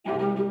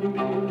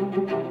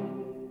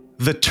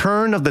The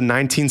turn of the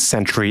 19th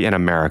century in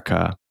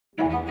America.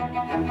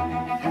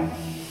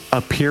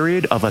 A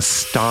period of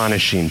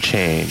astonishing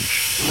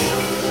change.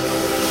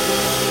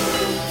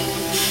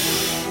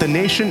 The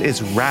nation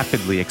is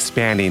rapidly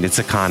expanding its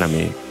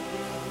economy.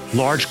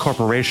 Large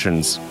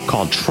corporations,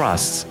 called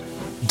trusts,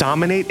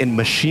 dominate in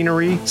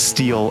machinery,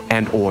 steel,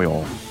 and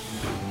oil.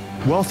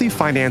 Wealthy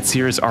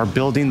financiers are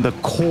building the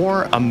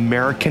core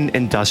American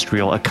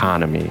industrial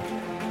economy.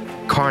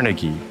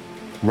 Carnegie,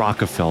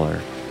 Rockefeller,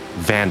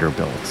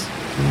 Vanderbilt.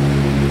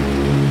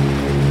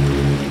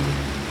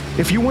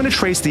 If you want to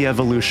trace the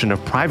evolution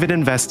of private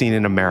investing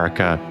in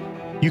America,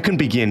 you can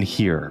begin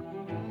here.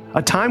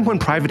 A time when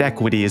private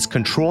equity is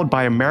controlled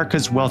by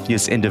America's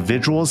wealthiest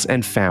individuals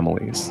and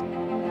families.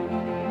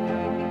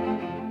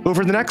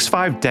 Over the next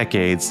 5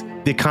 decades,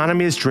 the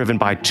economy is driven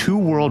by 2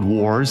 world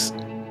wars,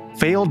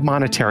 failed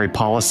monetary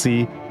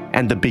policy,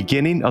 and the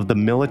beginning of the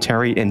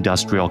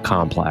military-industrial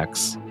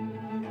complex.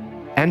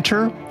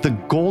 Enter the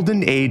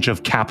golden age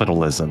of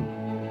capitalism,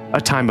 a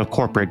time of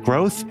corporate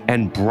growth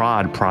and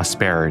broad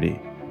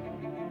prosperity.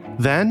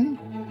 Then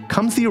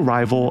comes the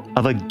arrival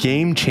of a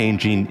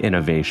game-changing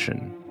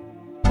innovation.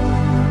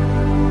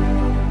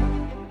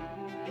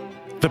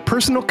 The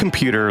personal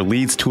computer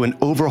leads to an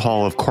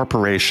overhaul of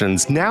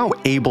corporations now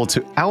able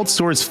to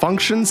outsource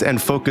functions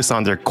and focus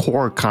on their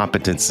core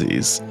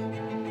competencies.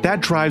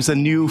 That drives a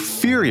new,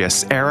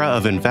 furious era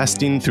of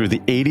investing through the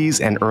 80s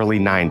and early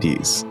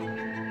 90s.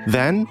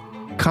 Then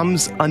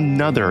comes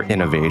another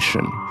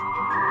innovation.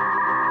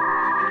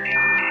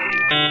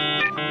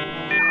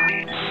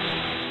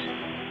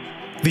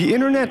 The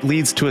internet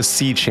leads to a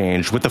sea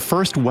change with the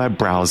first web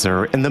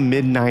browser in the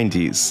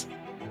mid-90s.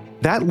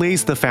 That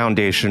lays the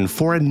foundation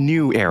for a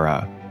new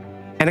era.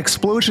 An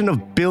explosion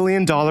of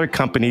billion-dollar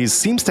companies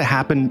seems to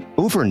happen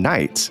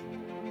overnight.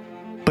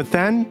 But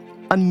then,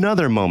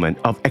 another moment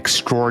of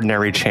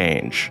extraordinary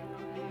change.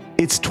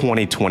 It's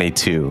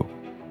 2022.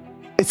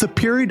 It's a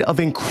period of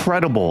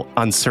incredible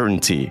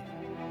uncertainty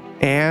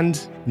and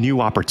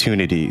new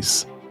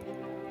opportunities.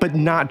 But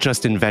not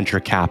just in venture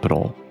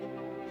capital.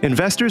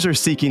 Investors are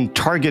seeking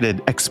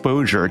targeted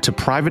exposure to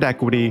private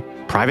equity,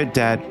 private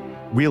debt,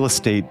 real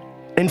estate,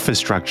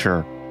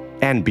 infrastructure,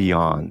 and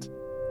beyond.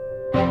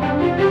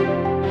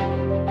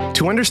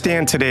 To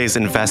understand today's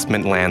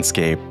investment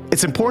landscape,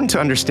 it's important to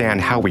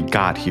understand how we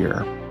got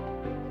here.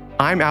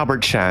 I'm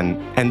Albert Chen,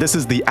 and this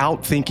is the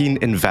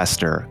Outthinking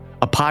Investor,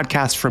 a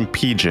podcast from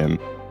PGIM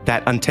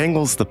that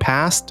untangles the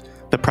past,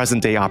 the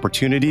present-day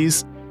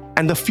opportunities,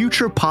 and the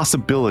future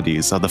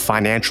possibilities of the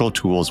financial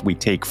tools we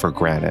take for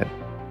granted.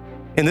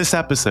 In this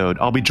episode,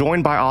 I'll be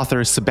joined by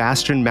authors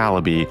Sebastian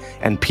Mallaby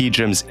and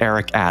PGIM's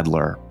Eric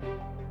Adler.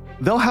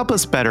 They'll help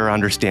us better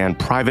understand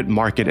private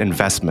market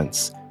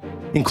investments,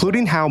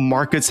 including how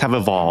markets have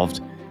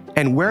evolved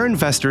and where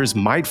investors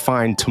might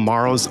find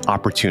tomorrow's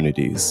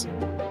opportunities.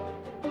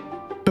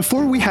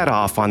 Before we head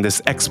off on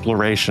this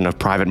exploration of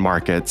private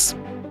markets,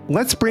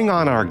 let's bring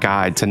on our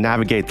guide to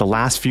navigate the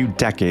last few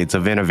decades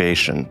of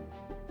innovation.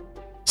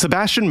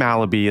 Sebastian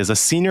Mallaby is a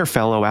senior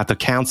fellow at the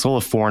Council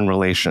of Foreign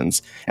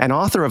Relations and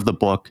author of the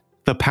book,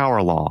 The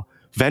Power Law,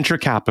 Venture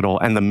Capital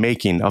and the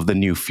Making of the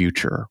New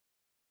Future.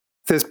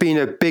 There's been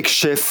a big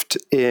shift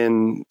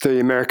in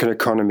the American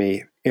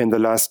economy in the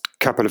last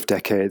couple of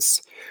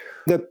decades.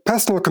 The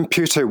personal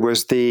computer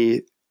was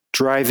the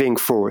driving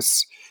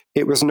force.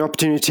 It was an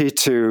opportunity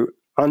to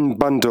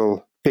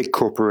unbundle big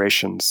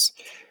corporations.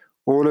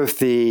 All of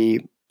the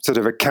sort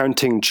of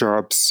accounting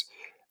jobs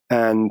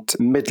and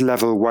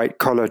mid-level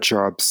white-collar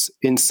jobs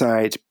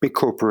inside big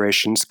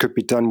corporations could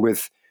be done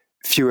with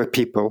fewer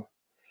people.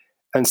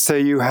 And so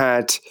you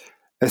had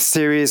a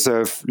series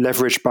of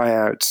leverage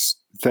buyouts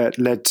that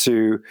led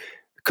to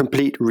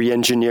complete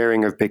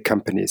re-engineering of big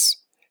companies.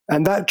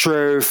 And that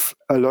drove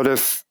a lot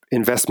of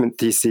investment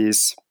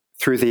theses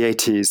through the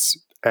 80s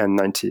and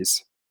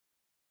 90s.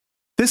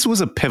 This was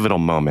a pivotal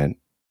moment.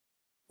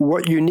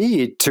 What you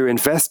need to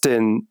invest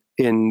in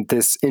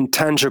this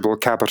intangible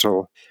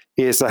capital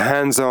is a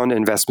hands-on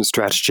investment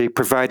strategy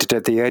provided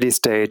at the early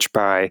stage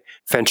by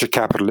venture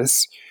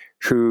capitalists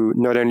who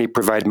not only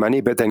provide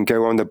money, but then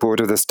go on the board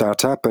of the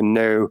startup and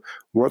know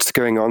what's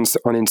going on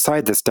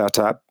inside the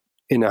startup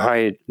in a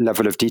high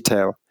level of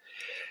detail.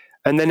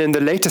 And then in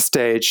the later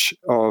stage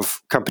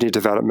of company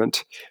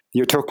development,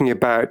 you're talking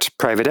about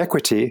private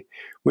equity,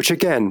 which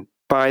again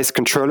buys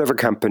control of a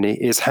company,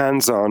 is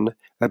hands-on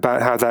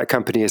about how that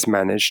company is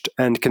managed,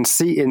 and can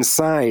see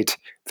inside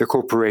the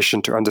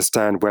corporation to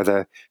understand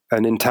whether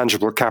an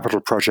intangible capital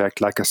project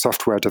like a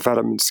software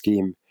development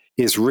scheme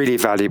is really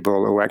valuable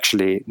or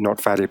actually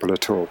not valuable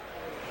at all.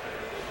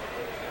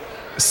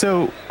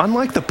 So,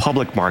 unlike the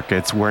public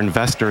markets where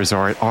investors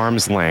are at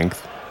arm's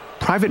length,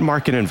 private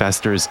market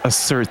investors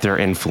assert their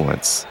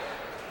influence.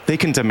 They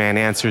can demand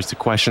answers to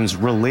questions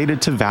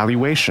related to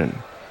valuation.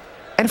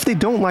 And if they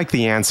don't like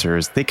the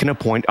answers, they can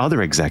appoint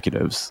other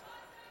executives.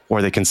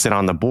 Or they can sit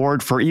on the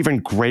board for even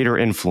greater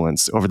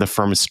influence over the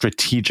firm's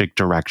strategic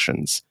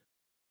directions.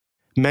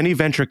 Many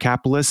venture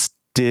capitalists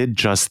did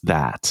just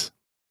that.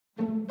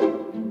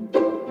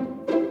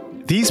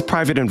 These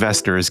private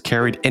investors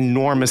carried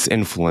enormous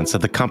influence of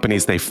the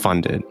companies they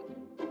funded.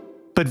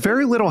 But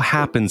very little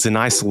happens in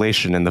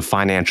isolation in the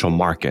financial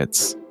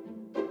markets.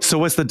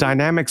 So as the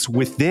dynamics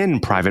within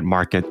private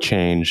market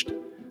changed,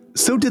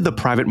 so did the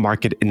private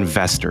market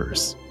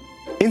investors.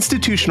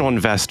 Institutional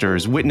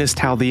investors witnessed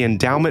how the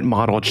endowment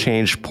model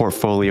changed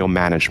portfolio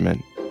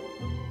management.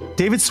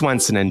 David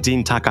Swenson and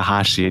Dean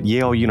Takahashi at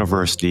Yale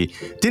University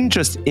didn't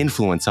just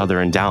influence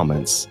other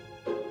endowments.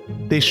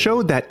 They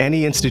showed that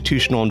any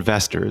institutional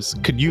investors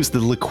could use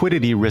the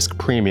liquidity risk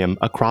premium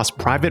across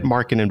private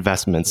market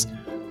investments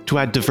to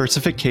add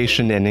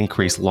diversification and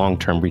increase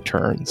long-term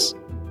returns.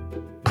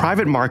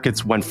 Private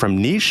markets went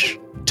from niche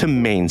to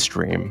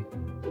mainstream.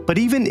 But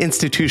even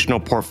institutional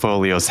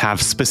portfolios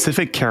have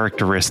specific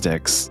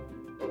characteristics.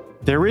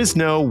 There is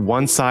no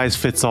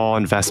one-size-fits-all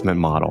investment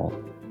model.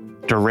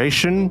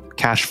 Duration,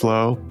 cash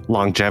flow,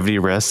 longevity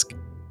risk,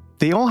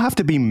 they all have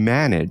to be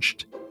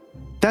managed.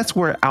 That's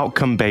where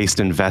outcome-based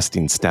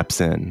investing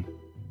steps in.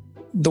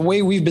 The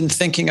way we've been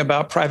thinking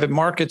about private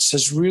markets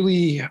has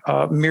really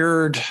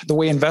mirrored the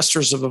way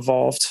investors have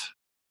evolved.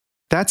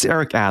 That's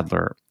Eric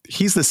Adler.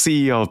 He's the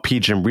CEO of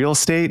PGIM Real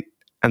Estate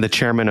and the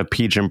chairman of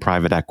PGIM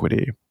Private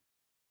Equity.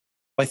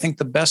 I think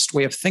the best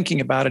way of thinking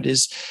about it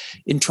is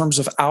in terms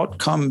of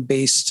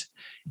outcome-based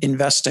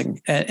investing.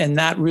 And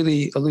that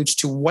really alludes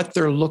to what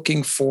they're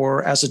looking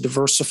for as a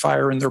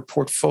diversifier in their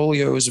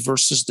portfolios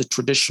versus the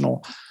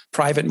traditional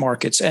private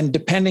markets. And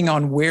depending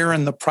on where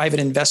in the private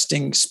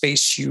investing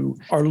space you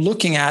are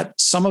looking at,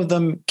 some of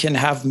them can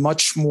have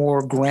much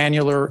more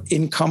granular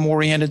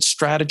income-oriented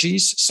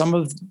strategies. Some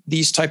of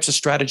these types of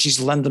strategies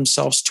lend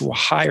themselves to a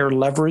higher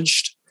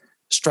leveraged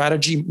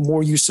strategy,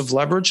 more use of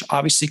leverage,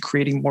 obviously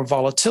creating more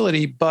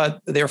volatility, but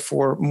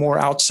therefore more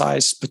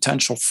outsized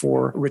potential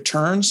for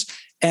returns.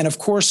 And of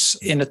course,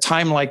 in a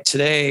time like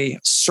today,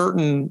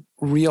 certain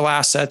real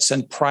assets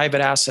and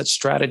private asset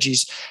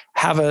strategies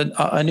have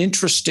an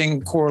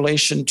interesting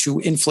correlation to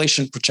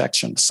inflation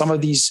protection. Some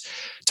of these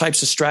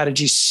types of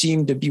strategies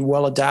seem to be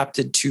well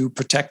adapted to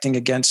protecting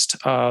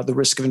against the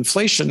risk of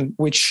inflation,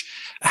 which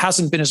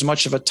hasn't been as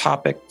much of a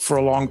topic for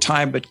a long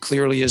time, but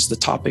clearly is the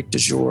topic du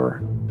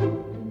jour.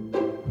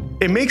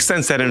 It makes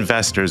sense that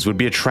investors would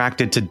be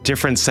attracted to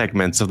different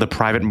segments of the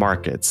private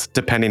markets,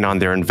 depending on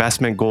their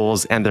investment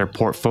goals and their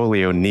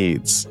portfolio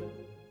needs.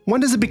 When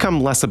does it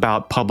become less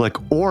about public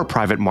or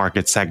private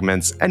market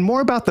segments and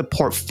more about the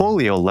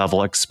portfolio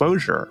level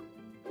exposure?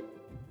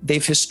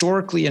 They've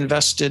historically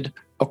invested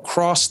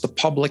across the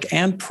public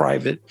and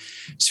private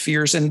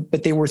spheres,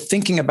 but they were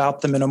thinking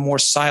about them in a more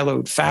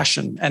siloed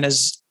fashion. And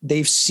as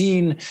they've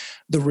seen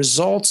the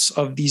results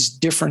of these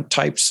different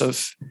types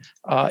of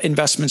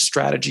investment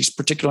strategies,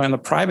 particularly on the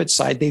private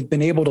side, they've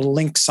been able to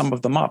link some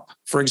of them up.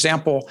 For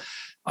example,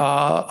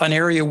 an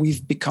area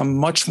we've become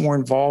much more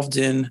involved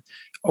in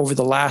over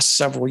the last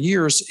several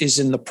years is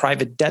in the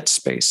private debt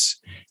space.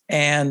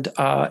 And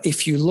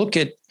if you look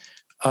at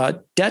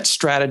debt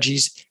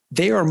strategies,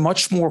 they are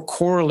much more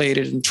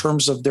correlated in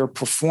terms of their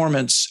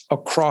performance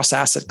across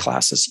asset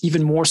classes,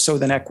 even more so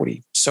than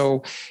equity.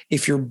 So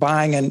if you're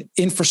buying an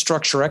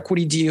infrastructure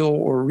equity deal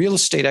or a real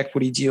estate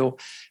equity deal,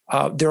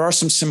 there are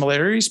some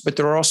similarities, but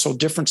there are also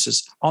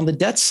differences. On the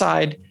debt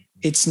side,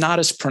 it's not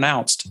as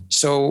pronounced.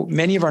 So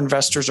many of our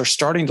investors are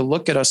starting to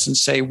look at us and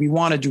say, we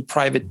want to do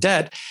private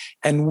debt.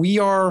 And we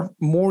are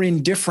more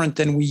indifferent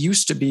than we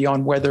used to be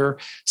on whether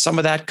some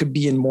of that could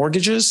be in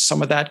mortgages,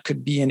 some of that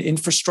could be in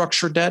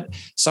infrastructure debt,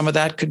 some of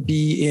that could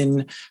be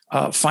in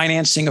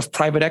financing of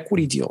private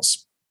equity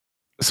deals.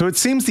 So it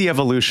seems the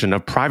evolution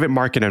of private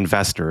market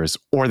investors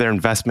or their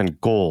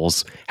investment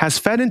goals has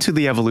fed into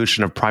the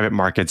evolution of private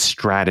market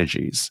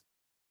strategies.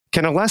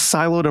 Can a less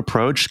siloed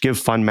approach give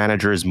fund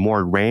managers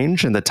more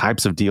range in the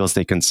types of deals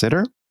they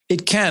consider?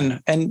 It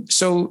can. And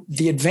so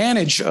the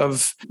advantage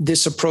of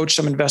this approach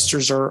some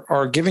investors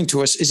are giving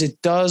to us is it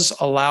does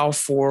allow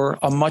for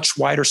a much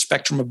wider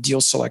spectrum of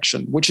deal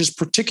selection, which is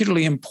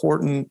particularly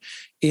important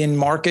in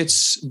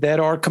markets that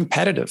are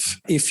competitive.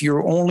 If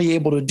you're only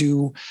able to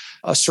do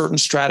a certain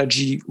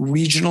strategy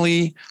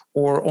regionally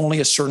or only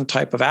a certain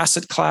type of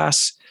asset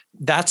class,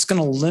 that's going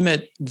to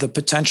limit the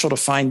potential to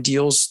find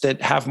deals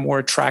that have more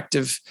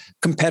attractive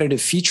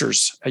competitive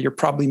features. You're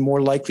probably more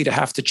likely to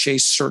have to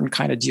chase certain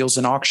kind of deals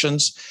in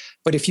auctions.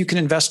 But if you can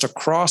invest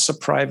across a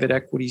private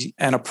equity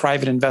and a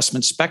private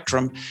investment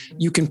spectrum,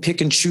 you can pick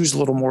and choose a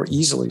little more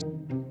easily.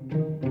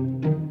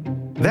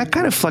 That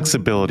kind of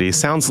flexibility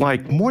sounds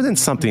like more than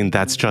something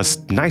that's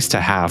just nice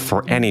to have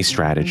for any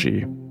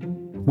strategy.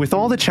 With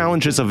all the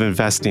challenges of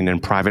investing in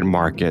private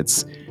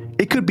markets,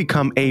 it could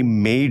become a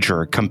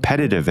major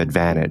competitive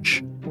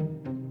advantage.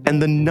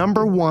 And the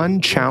number one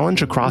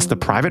challenge across the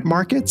private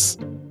markets?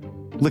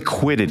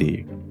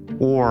 Liquidity,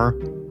 or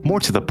more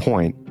to the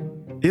point,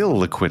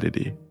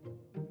 illiquidity.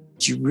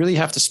 You really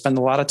have to spend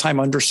a lot of time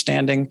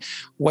understanding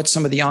what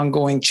some of the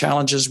ongoing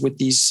challenges with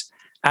these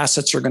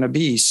assets are going to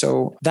be.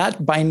 So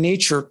that by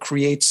nature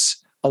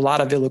creates a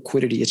lot of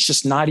illiquidity. It's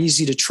just not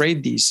easy to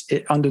trade these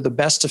under the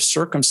best of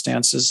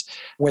circumstances,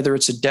 whether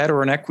it's a debt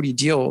or an equity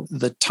deal.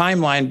 The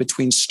timeline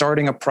between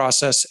starting a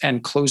process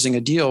and closing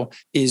a deal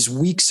is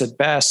weeks at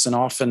best and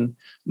often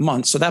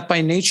months. So that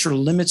by nature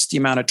limits the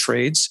amount of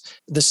trades.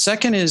 The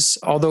second is,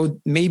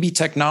 although maybe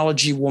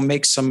technology will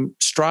make some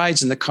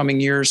strides in the coming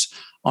years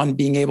on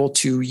being able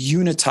to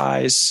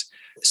unitize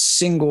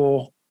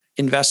single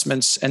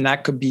investments, and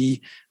that could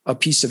be a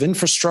piece of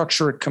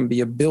infrastructure, it can be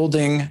a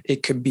building,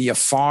 it could be a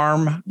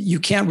farm. You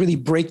can't really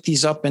break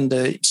these up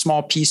into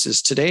small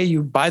pieces. Today,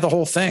 you buy the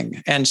whole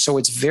thing. And so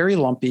it's very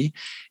lumpy.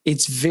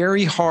 It's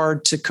very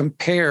hard to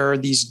compare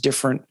these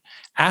different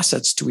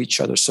assets to each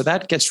other. So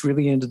that gets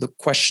really into the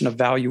question of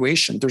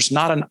valuation. There's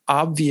not an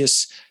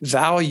obvious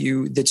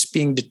value that's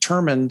being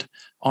determined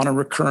on a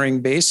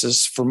recurring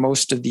basis for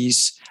most of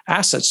these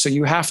assets. So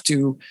you have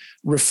to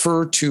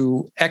refer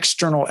to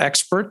external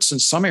experts in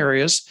some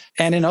areas,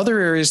 and in other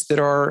areas that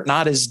are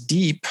not as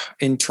deep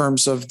in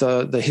terms of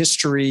the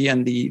history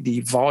and the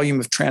volume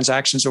of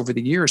transactions over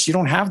the years, you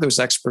don't have those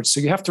experts. So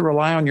you have to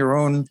rely on your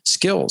own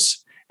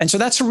skills. And so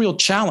that's a real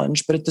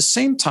challenge. But at the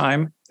same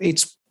time,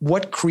 it's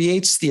what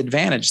creates the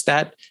advantage,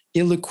 that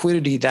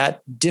illiquidity,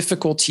 that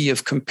difficulty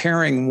of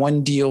comparing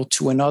one deal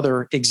to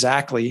another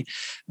exactly,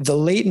 the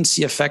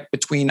latency effect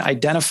between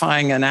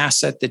identifying an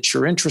asset that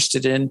you're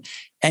interested in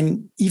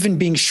and even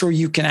being sure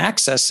you can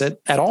access it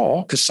at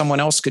all because someone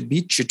else could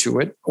beat you to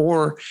it.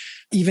 Or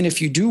even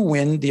if you do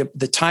win,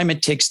 the time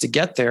it takes to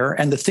get there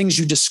and the things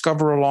you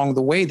discover along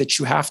the way that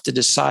you have to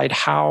decide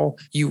how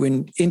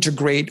you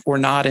integrate or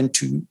not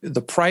into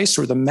the price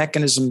or the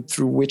mechanism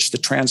through which the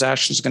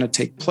transaction is going to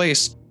take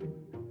place.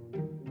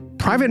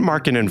 Private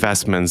market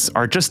investments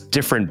are just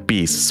different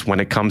beasts when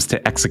it comes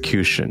to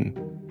execution.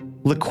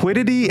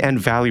 Liquidity and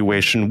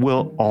valuation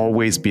will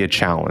always be a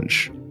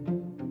challenge.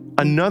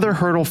 Another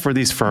hurdle for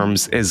these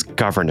firms is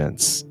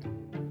governance.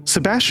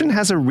 Sebastian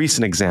has a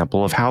recent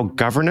example of how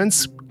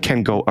governance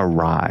can go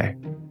awry.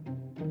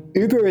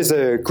 Uber is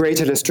a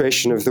great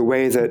illustration of the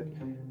way that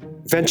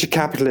venture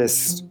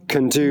capitalists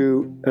can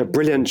do a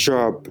brilliant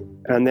job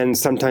and then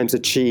sometimes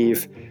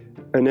achieve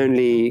an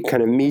only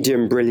kind of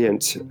medium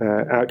brilliant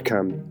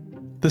outcome.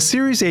 The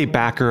Series A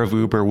backer of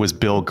Uber was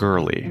Bill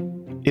Gurley.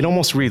 It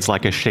almost reads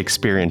like a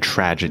Shakespearean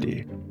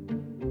tragedy.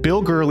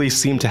 Bill Gurley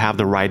seemed to have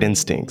the right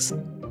instincts.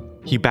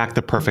 He backed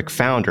the perfect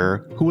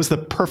founder, who was the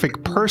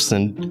perfect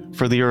person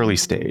for the early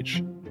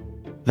stage.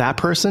 That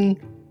person?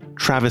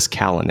 Travis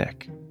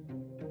Kalanick.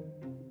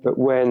 But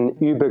when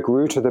Uber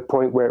grew to the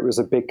point where it was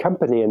a big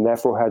company and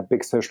therefore had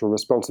big social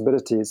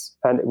responsibilities,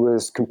 and it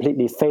was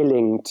completely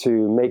failing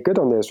to make good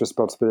on those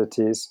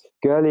responsibilities,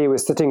 Gurley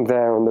was sitting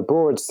there on the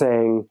board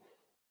saying,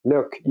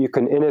 look, you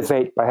can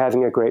innovate by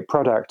having a great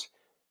product,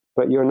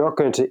 but you're not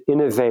going to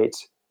innovate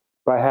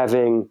by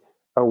having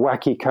a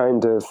wacky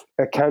kind of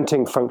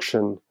accounting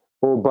function,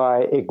 or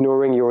by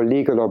ignoring your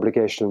legal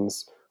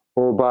obligations,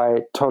 or by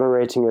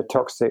tolerating a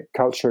toxic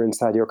culture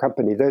inside your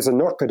company. Those are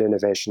not good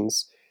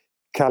innovations.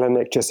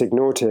 Kalanick just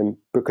ignored him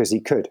because he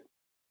could.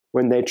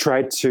 When they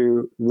tried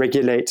to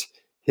regulate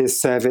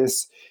his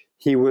service,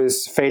 he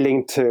was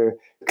failing to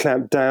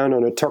clamp down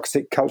on a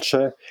toxic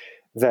culture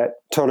that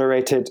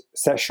tolerated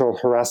sexual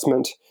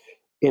harassment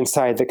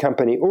inside the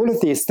company. All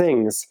of these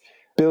things,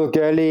 Bill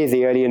Gurley,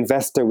 the early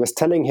investor, was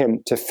telling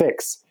him to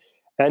fix.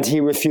 And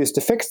he refused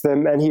to fix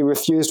them, and he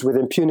refused with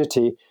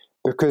impunity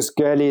because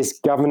Gurley's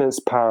governance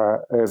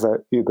power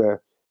over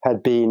Uber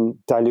had been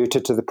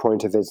diluted to the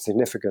point of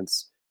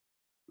insignificance.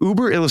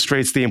 Uber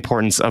illustrates the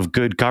importance of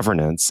good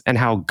governance and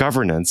how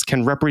governance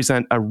can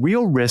represent a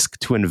real risk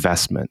to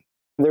investment.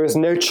 There is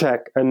no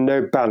check and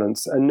no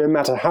balance, and no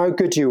matter how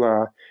good you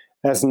are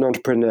as an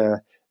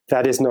entrepreneur,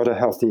 that is not a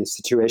healthy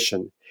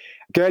situation.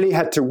 Gurley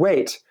had to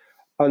wait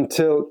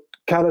until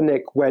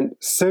Kalanick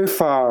went so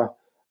far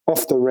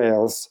off the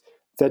rails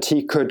that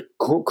he could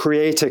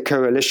create a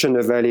coalition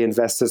of early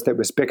investors that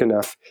was big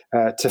enough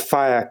to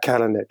fire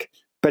Kalanick.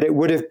 But it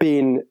would have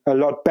been a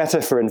lot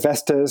better for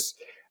investors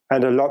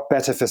and a lot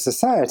better for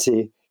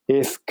society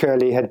if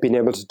Gurley had been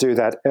able to do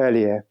that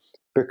earlier,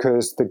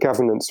 because the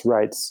governance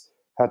rights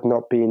had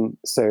not been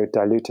so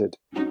diluted.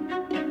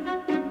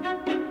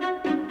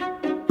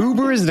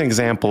 Uber is an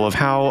example of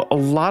how a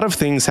lot of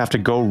things have to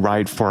go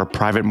right for a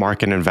private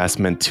market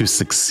investment to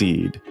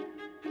succeed.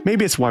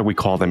 Maybe it's why we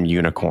call them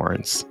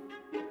unicorns.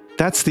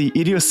 That's the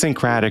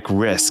idiosyncratic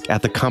risk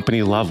at the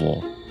company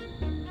level.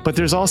 But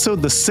there's also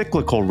the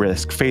cyclical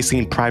risk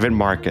facing private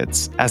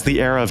markets as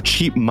the era of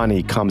cheap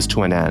money comes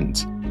to an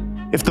end.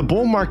 If the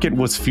bull market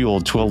was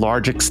fueled to a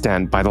large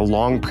extent by the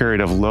long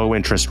period of low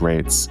interest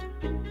rates,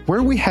 where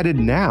are we headed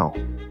now?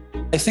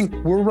 I think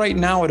we're right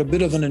now at a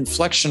bit of an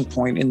inflection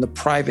point in the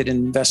private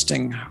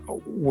investing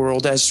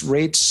world as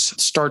rates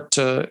start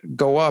to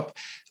go up.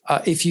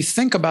 If you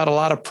think about a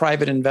lot of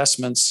private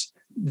investments,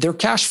 they're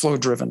cash flow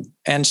driven.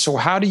 And so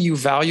how do you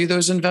value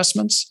those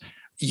investments?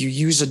 You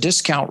use a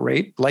discount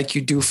rate like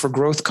you do for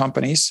growth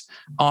companies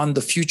on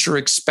the future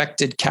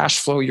expected cash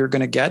flow you're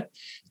going to get.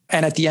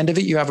 And at the end of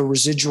it, you have a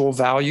residual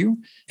value.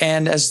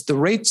 And as the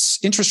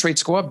interest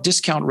rates go up,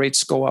 discount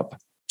rates go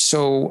up.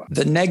 So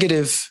the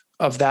negative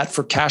of that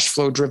for cash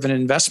flow driven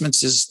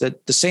investments is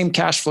that the same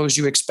cash flows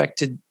you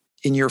expected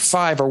in year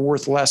 5 are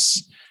worth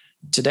less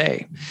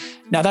today.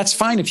 Now, that's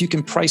fine if you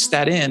can price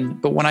that in.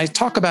 But when I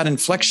talk about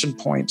inflection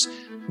points,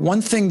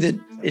 one thing that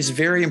is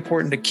very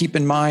important to keep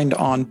in mind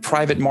on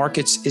private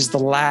markets is the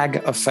lag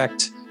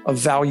effect of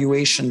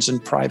valuations in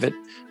private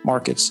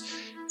markets.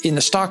 In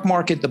the stock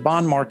market, the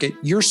bond market,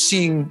 you're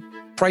seeing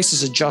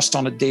prices adjust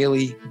on a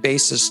daily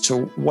basis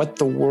to what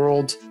the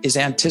world is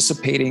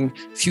anticipating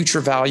future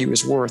value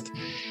is worth.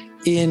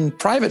 In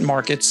private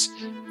markets,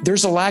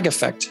 there's a lag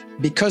effect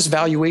because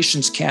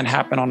valuations can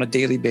happen on a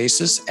daily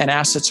basis and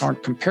assets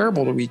aren't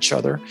comparable to each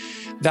other.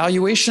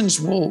 Valuations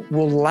will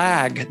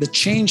lag. The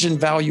change in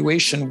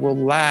valuation will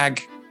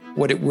lag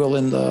what it will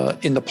in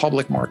the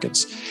public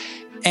markets.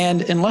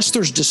 And unless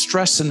there's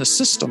distress in the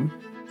system,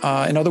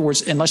 in other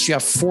words, unless you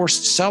have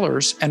forced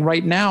sellers, and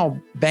right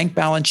now bank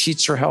balance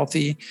sheets are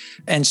healthy,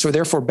 and so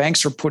therefore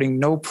banks are putting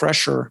no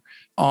pressure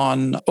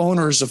on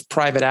owners of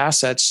private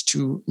assets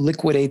to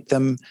liquidate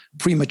them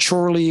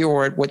prematurely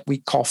or at what we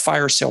call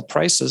fire sale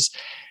prices.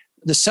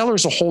 The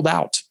sellers will hold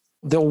out.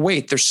 They'll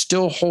wait. They're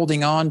still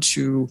holding on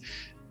to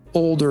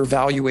older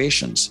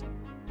valuations.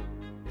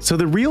 So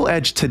the real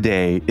edge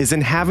today is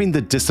in having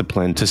the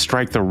discipline to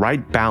strike the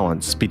right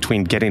balance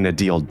between getting a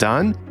deal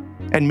done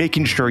and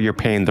making sure you're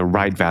paying the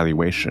right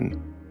valuation,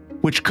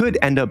 which could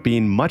end up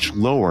being much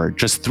lower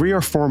just 3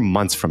 or 4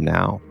 months from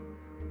now.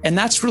 And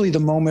that's really the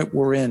moment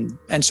we're in.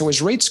 And so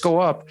as rates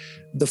go up,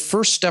 the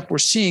first step we're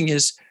seeing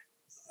is,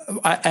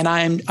 and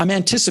I'm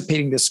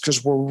anticipating this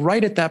because we're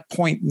right at that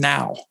point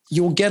now,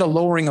 you'll get a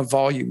lowering of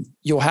volume.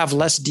 You'll have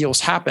less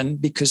deals happen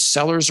because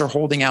sellers are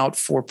holding out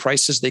for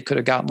prices they could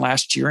have gotten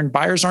last year and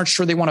buyers aren't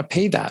sure they want to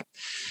pay that.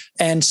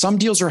 And some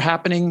deals are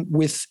happening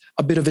with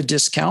a bit of a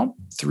discount,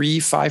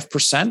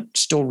 3-5%,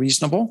 still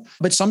reasonable.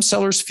 But some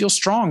sellers feel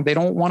strong. They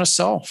don't want to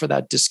sell for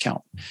that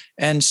discount.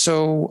 And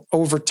so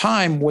over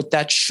time, what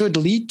that should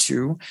lead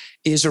to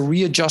is a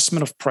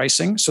readjustment of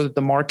pricing so that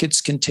the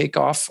markets can take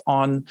off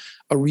on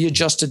a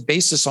readjusted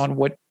basis on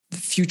what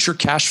future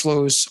cash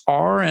flows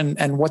are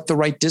and what the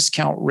right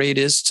discount rate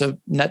is to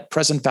net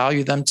present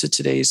value them to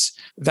today's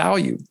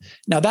value.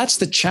 Now, that's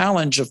the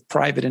challenge of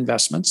private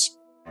investments.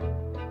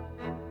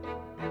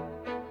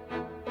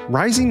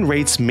 Rising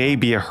rates may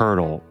be a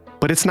hurdle,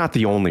 but it's not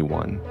the only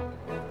one.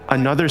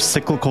 Another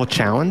cyclical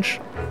challenge?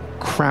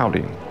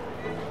 Crowding.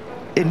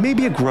 It may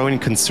be a growing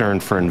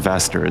concern for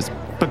investors,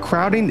 but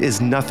crowding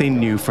is nothing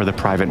new for the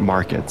private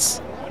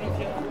markets.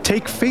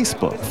 Take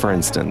Facebook, for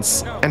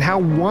instance, and how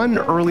one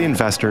early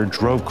investor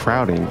drove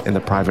crowding in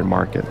the private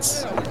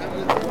markets.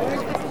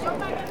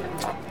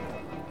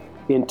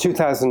 In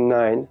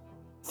 2009,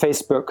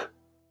 Facebook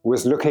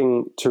was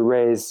looking to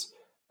raise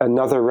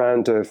another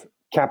round of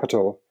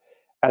capital.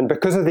 And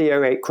because of the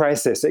 2008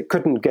 crisis, it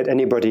couldn't get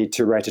anybody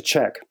to write a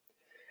check.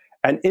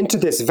 And into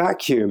this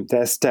vacuum,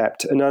 there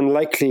stepped an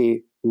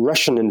unlikely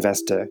Russian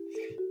investor,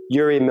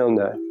 Yuri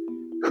Milner,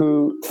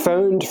 who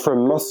phoned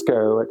from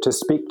Moscow to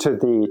speak to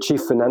the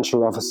chief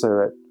financial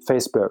officer at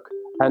Facebook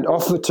and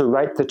offered to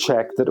write the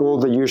check that all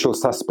the usual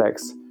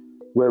suspects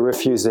were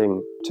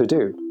refusing to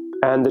do.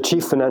 And the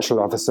chief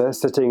financial officer,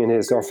 sitting in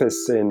his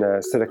office in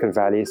Silicon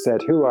Valley,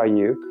 said, "Who are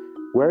you?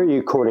 Where are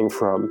you calling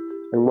from?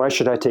 And why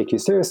should I take you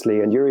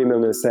seriously?" And Yuri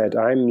Milner said,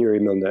 "I'm Yuri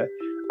Milner.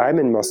 I'm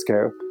in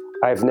Moscow.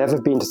 I've never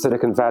been to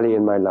Silicon Valley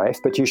in my life,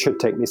 but you should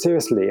take me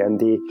seriously." And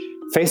the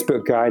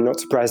Facebook guy, not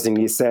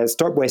surprisingly, says,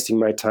 "Stop wasting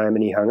my time,"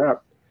 and he hung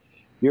up.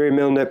 Yuri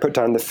Milner put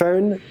down the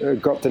phone,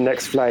 got the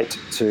next flight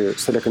to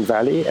Silicon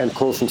Valley and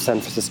called from San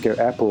Francisco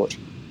airport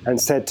and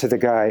said to the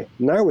guy,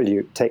 "Now will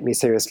you take me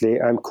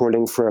seriously? I'm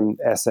calling from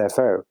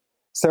SFO."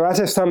 So out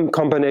of some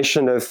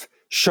combination of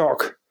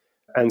shock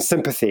and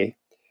sympathy,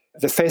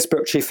 the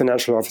Facebook chief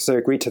financial officer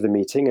agreed to the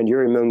meeting, and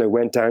Yuri Milner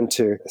went down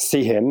to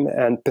see him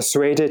and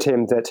persuaded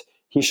him that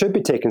he should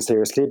be taken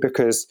seriously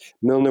because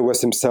Milner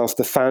was himself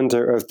the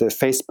founder of the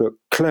Facebook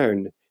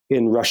clone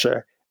in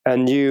Russia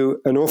and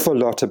knew an awful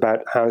lot about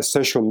how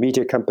social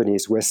media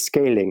companies were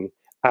scaling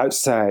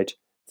outside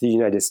the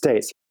United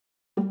States.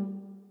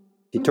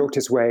 He talked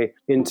his way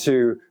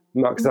into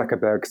Mark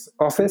Zuckerberg's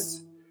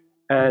office,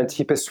 and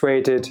he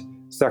persuaded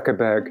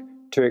Zuckerberg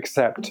to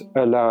accept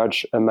a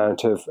large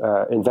amount of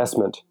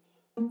investment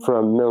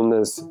from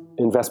Milner's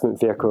investment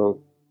vehicle,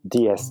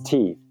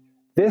 DST.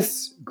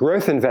 This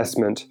growth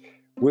investment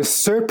was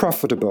so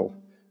profitable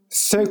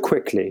so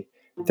quickly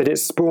that it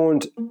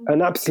spawned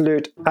an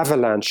absolute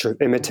avalanche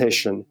of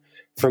imitation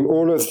from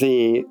all of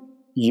the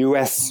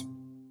US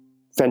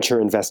venture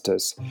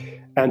investors.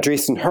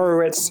 Andreessen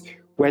Horowitz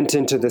went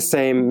into the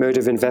same mode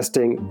of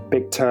investing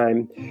big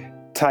time.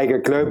 Tiger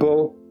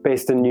Global,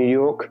 based in New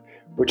York,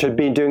 which had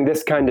been doing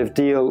this kind of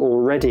deal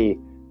already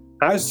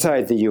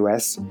outside the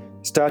US,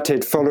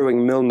 started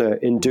following Milner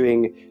in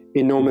doing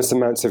enormous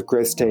amounts of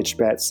growth stage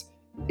bets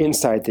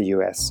inside the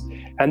US.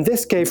 And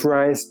this gave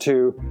rise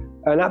to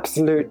an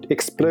absolute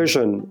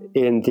explosion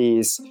in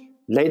these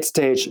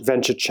late-stage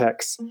venture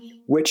checks,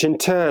 which in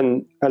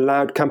turn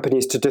allowed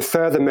companies to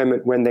defer the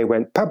moment when they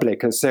went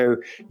public. And so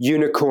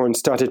unicorns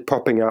started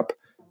popping up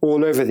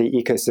all over the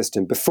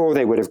ecosystem. Before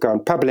they would have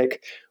gone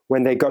public,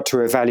 when they got to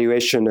a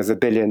valuation of $1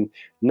 billion,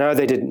 now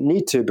they didn't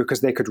need to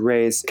because they could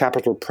raise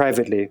capital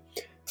privately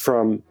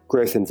from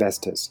growth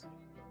investors.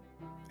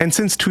 And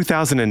since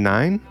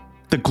 2009,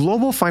 the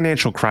global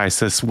financial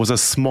crisis was a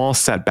small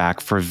setback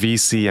for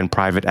VC and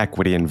private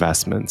equity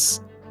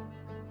investments.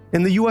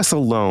 In the US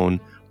alone,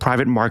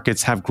 private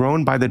markets have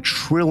grown by the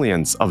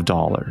trillions of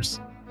dollars.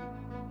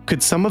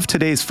 Could some of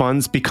today's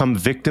funds become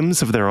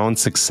victims of their own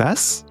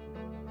success?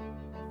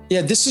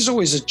 Yeah, this is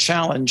always a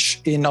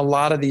challenge in a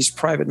lot of these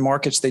private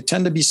markets. They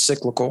tend to be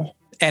cyclical.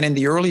 And in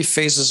the early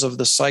phases of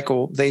the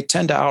cycle, they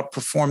tend to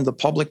outperform the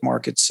public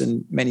markets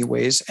in many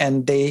ways.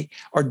 And they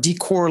are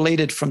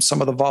decorrelated from some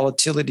of the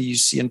volatility you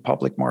see in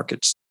public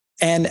markets.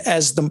 And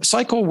as the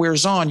cycle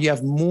wears on, you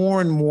have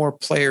more and more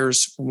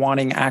players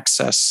wanting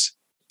access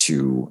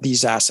to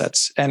these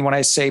assets. And when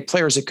I say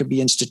players, it could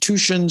be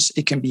institutions,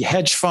 it can be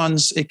hedge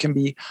funds, it can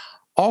be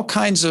all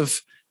kinds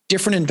of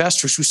different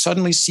investors who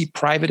suddenly see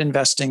private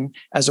investing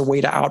as a way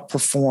to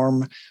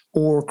outperform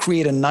or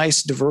create a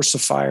nice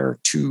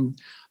diversifier to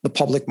the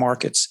public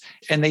markets.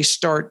 And they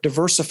start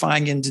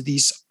diversifying into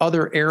these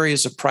other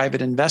areas of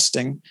private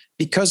investing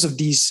because of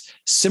these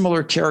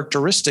similar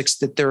characteristics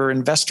that their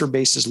investor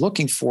base is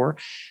looking for.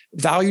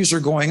 Values are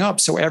going up,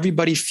 so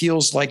everybody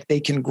feels like they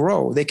can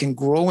grow. They can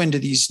grow into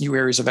these new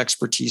areas of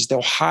expertise.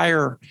 They'll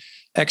hire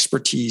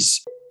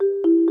expertise.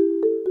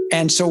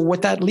 And so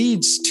what that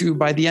leads to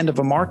by the end of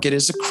a market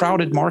is a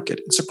crowded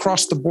market. It's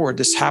across the board.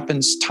 This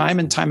happens time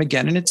and time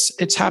again. And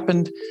it's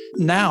happened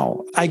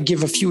now. I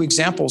give a few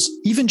examples.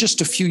 Even just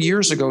a few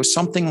years ago,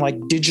 something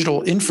like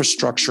digital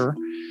infrastructure,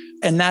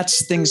 and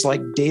that's things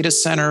like data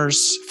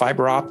centers,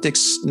 fiber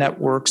optics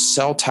networks,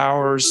 cell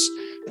towers,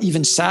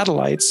 even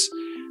satellites.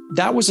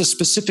 That was a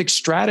specific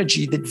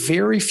strategy that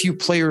very few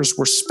players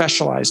were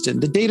specialized in.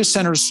 The data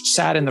centers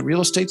sat in the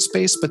real estate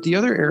space, but the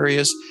other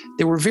areas,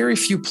 there were very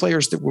few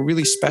players that were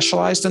really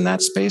specialized in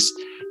that space.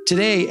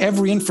 Today,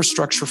 every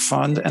infrastructure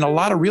fund and a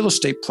lot of real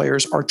estate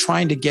players are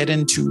trying to get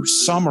into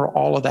some or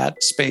all of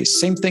that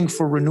space. Same thing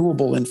for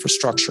renewable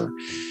infrastructure.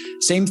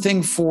 Same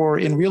thing for,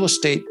 in real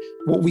estate,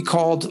 what we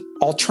called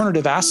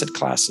alternative asset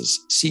classes,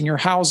 senior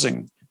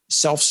housing,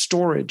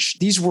 self-storage.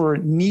 These were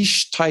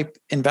niche type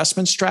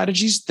investment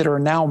strategies that are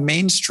now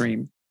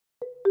mainstream.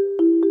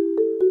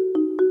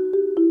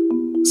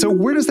 So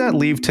where does that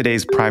leave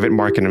today's private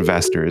market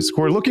investors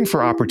who are looking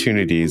for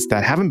opportunities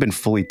that haven't been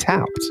fully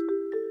tapped?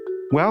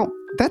 Well,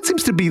 that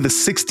seems to be the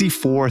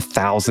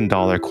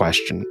 $64,000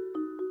 question,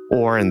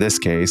 or in this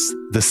case,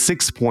 the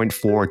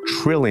 $6.4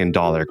 trillion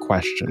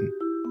question.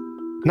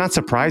 Not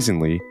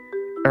surprisingly,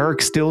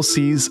 Eric still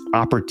sees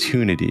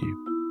opportunity.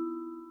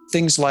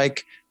 Things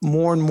like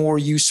more and more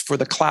use for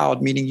the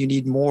cloud, meaning you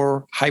need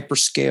more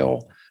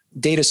hyperscale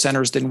data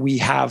centers than we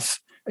have.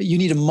 You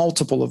need a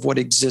multiple of what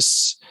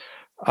exists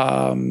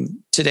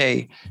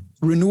today.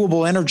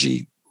 Renewable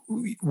energy,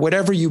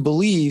 whatever you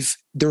believe,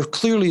 there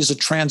clearly is a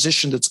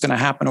transition that's going to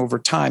happen over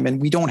time, and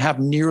we don't have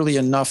nearly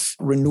enough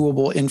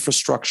renewable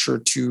infrastructure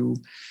to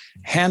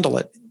handle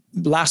it.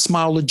 Last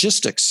mile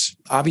logistics.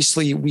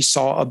 Obviously, we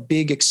saw a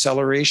big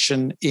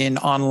acceleration in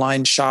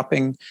online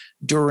shopping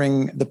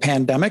during the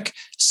pandemic.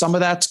 Some of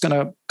that's going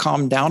to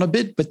calm down a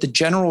bit, but the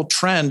general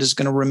trend is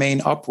going to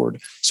remain upward.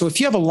 So if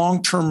you have a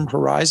long-term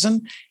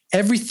horizon,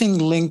 everything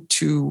linked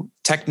to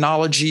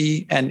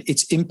technology and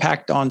its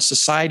impact on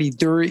society,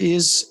 there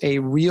is a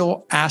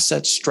real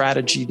asset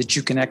strategy that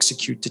you can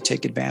execute to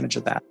take advantage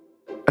of that.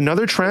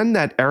 Another trend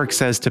that Eric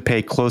says to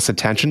pay close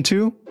attention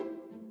to,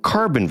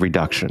 carbon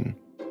reduction.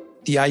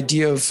 The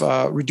idea of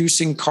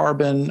reducing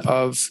carbon,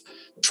 of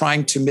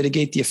trying to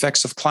mitigate the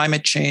effects of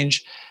climate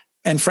change,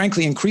 and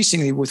frankly,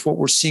 increasingly with what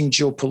we're seeing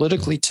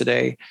geopolitically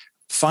today,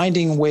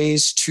 finding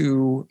ways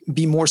to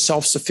be more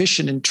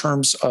self-sufficient in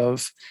terms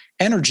of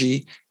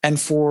energy. And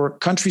for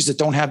countries that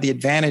don't have the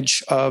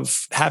advantage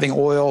of having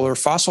oil or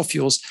fossil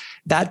fuels,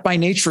 that by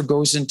nature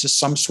goes into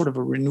some sort of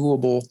a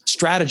renewable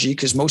strategy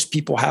because most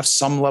people have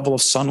some level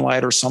of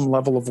sunlight or some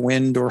level of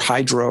wind or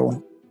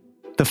hydro.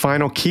 The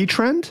final key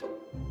trend?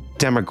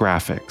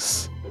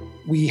 Demographics.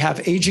 We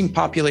have aging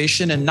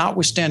population, and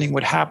notwithstanding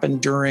what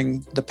happened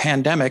during the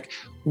pandemic,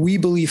 we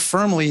believe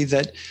firmly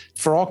that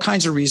for all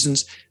kinds of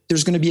reasons,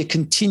 there's going to be a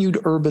continued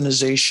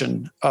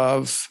urbanization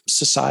of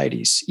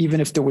societies.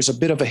 Even if there was a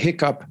bit of a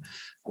hiccup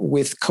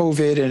with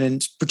COVID,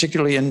 and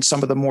particularly in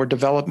some of the more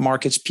developed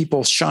markets,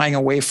 people shying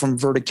away from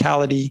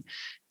verticality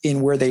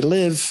in where they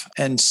live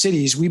and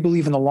cities, we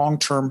believe in the long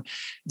term,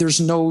 there's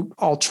no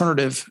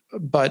alternative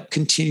but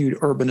continued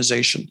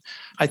urbanization.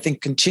 I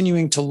think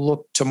continuing to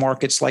look to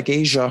markets like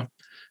Asia,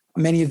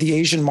 many of the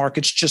Asian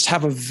markets just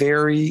have a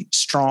very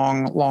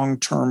strong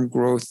long-term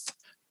growth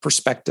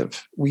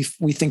perspective. We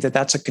think that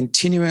that's a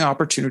continuing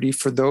opportunity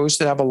for those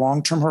that have a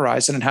long-term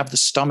horizon and have the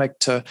stomach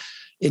to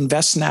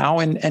invest now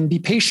and be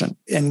patient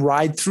and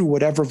ride through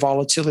whatever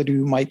volatility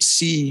we might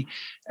see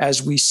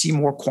as we see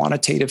more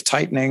quantitative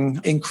tightening,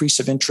 increase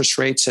of interest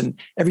rates, and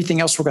everything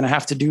else we're going to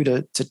have to do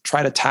to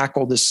try to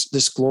tackle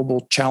this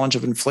global challenge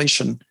of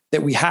inflation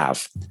that we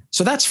have.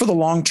 So that's for the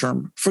long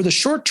term. For the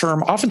short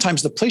term,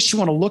 oftentimes the place you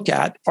want to look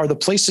at are the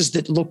places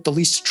that look the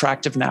least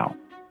attractive now.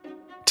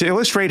 To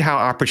illustrate how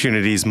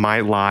opportunities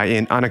might lie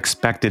in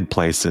unexpected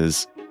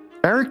places,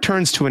 Eric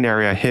turns to an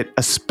area hit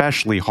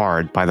especially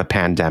hard by the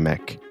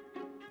pandemic.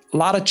 A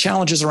lot of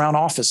challenges around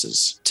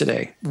offices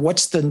today.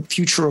 What's the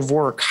future of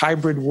work,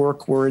 hybrid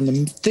work? We're in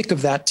the thick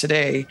of that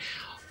today.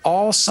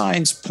 All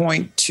signs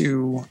point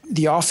to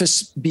the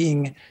office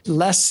being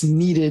less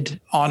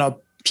needed on a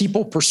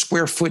people per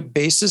square foot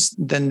basis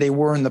than they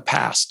were in the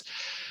past.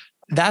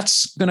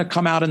 That's going to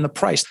come out in the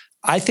price.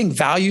 I think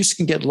values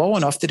can get low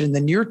enough that in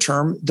the near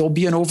term, there'll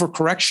be an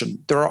overcorrection.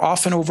 There are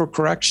often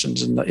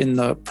overcorrections in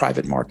the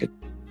private market.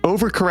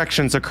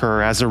 Overcorrections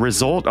occur as a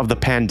result of the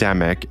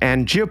pandemic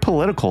and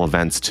geopolitical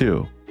events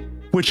too,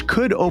 which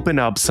could open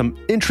up some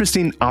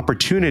interesting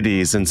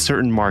opportunities in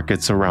certain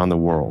markets around the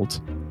world.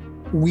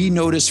 We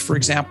noticed, for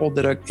example,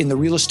 that in the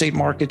real estate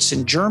markets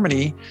in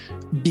Germany,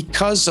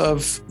 because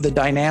of the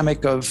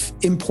dynamic of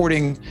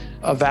importing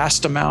a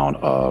vast amount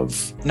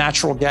of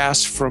natural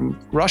gas from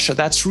Russia,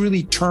 that's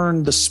really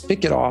turned the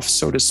spigot off,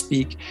 so to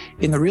speak,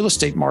 in the real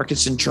estate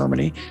markets in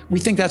Germany.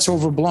 We think that's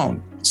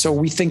overblown. So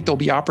we think there'll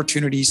be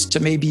opportunities to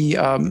maybe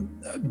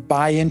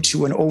buy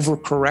into an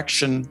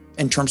overcorrection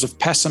in terms of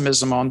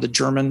pessimism on the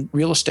German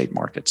real estate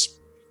markets.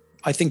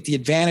 I think the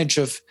advantage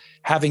of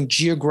having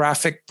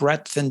geographic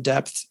breadth and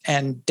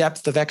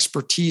depth of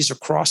expertise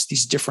across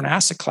these different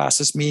asset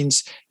classes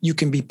means you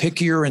can be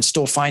pickier and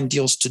still find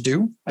deals to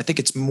do. I think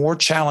it's more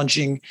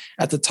challenging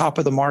at the top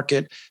of the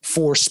market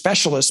for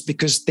specialists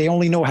because they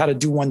only know how to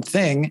do one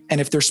thing. And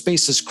if their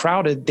space is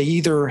crowded, they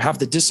either have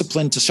the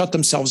discipline to shut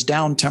themselves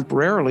down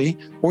temporarily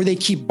or they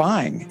keep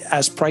buying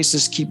as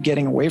prices keep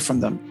getting away from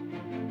them.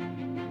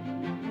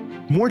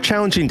 More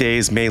challenging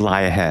days may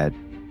lie ahead.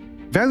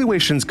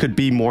 Valuations could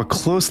be more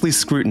closely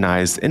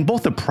scrutinized in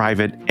both the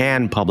private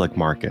and public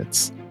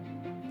markets.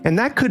 And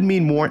that could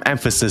mean more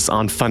emphasis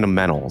on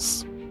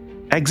fundamentals.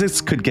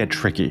 Exits could get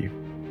tricky,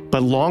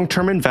 but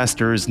long-term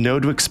investors know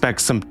to expect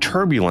some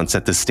turbulence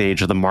at this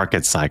stage of the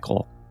market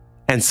cycle,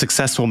 and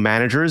successful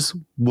managers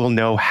will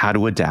know how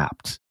to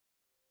adapt.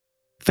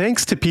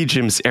 Thanks to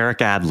PGIM's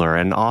Eric Adler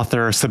and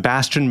author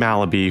Sebastian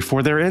Mallaby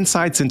for their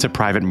insights into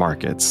private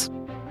markets.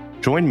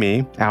 Join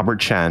me, Albert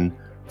Chen,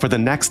 for the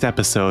next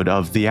episode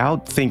of The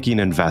Outthinking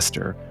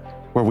Investor,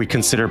 where we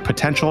consider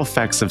potential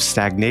effects of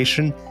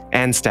stagnation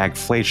and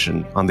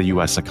stagflation on the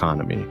U.S.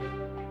 economy.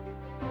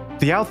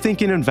 The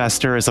Outthinking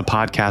Investor is a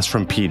podcast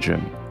from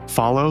PGIM.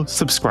 Follow,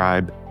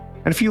 subscribe,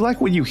 and if you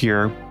like what you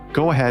hear,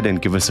 go ahead and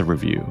give us a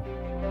review.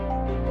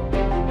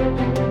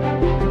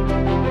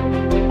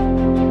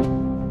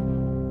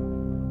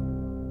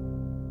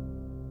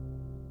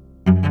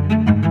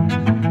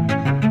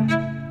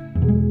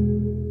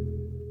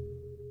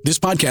 This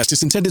podcast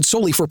is intended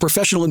solely for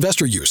professional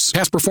investor use.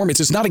 Past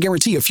performance is not a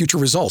guarantee of future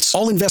results.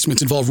 All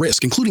investments involve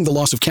risk, including the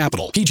loss of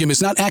capital. PGIM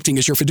is not acting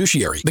as your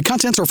fiduciary. The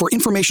contents are for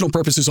informational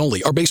purposes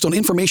only, are based on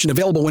information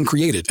available when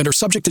created, and are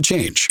subject to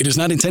change. It is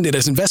not intended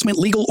as investment,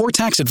 legal, or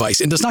tax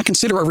advice and does not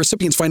consider a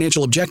recipient's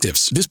financial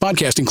objectives. This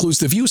podcast includes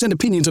the views and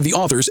opinions of the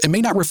authors and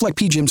may not reflect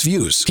PGIM's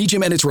views.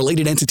 PGIM and its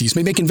related entities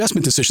may make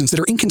investment decisions that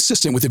are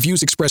inconsistent with the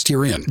views expressed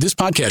herein. This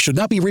podcast should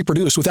not be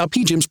reproduced without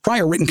PGIM's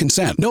prior written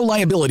consent. No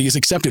liability is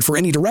accepted for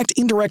any direct,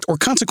 indirect, or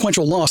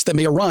consequential loss that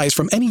may arise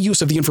from any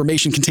use of the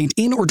information contained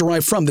in or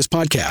derived from this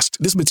podcast.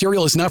 This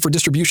material is not for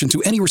distribution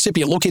to any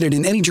recipient located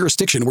in any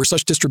jurisdiction where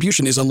such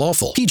distribution is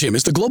unlawful. PGIM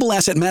is the global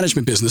asset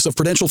management business of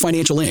Prudential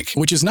Financial Inc.,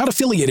 which is not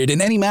affiliated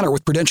in any manner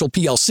with Prudential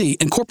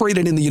plc,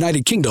 incorporated in the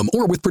United Kingdom,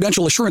 or with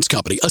Prudential Assurance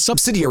Company, a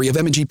subsidiary of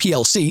M&G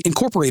plc,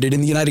 incorporated in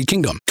the United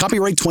Kingdom.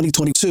 Copyright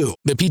 2022.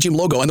 The PGIM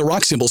logo and the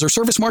rock symbols are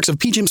service marks of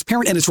PGIM's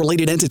parent and its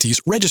related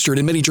entities, registered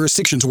in many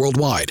jurisdictions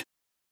worldwide.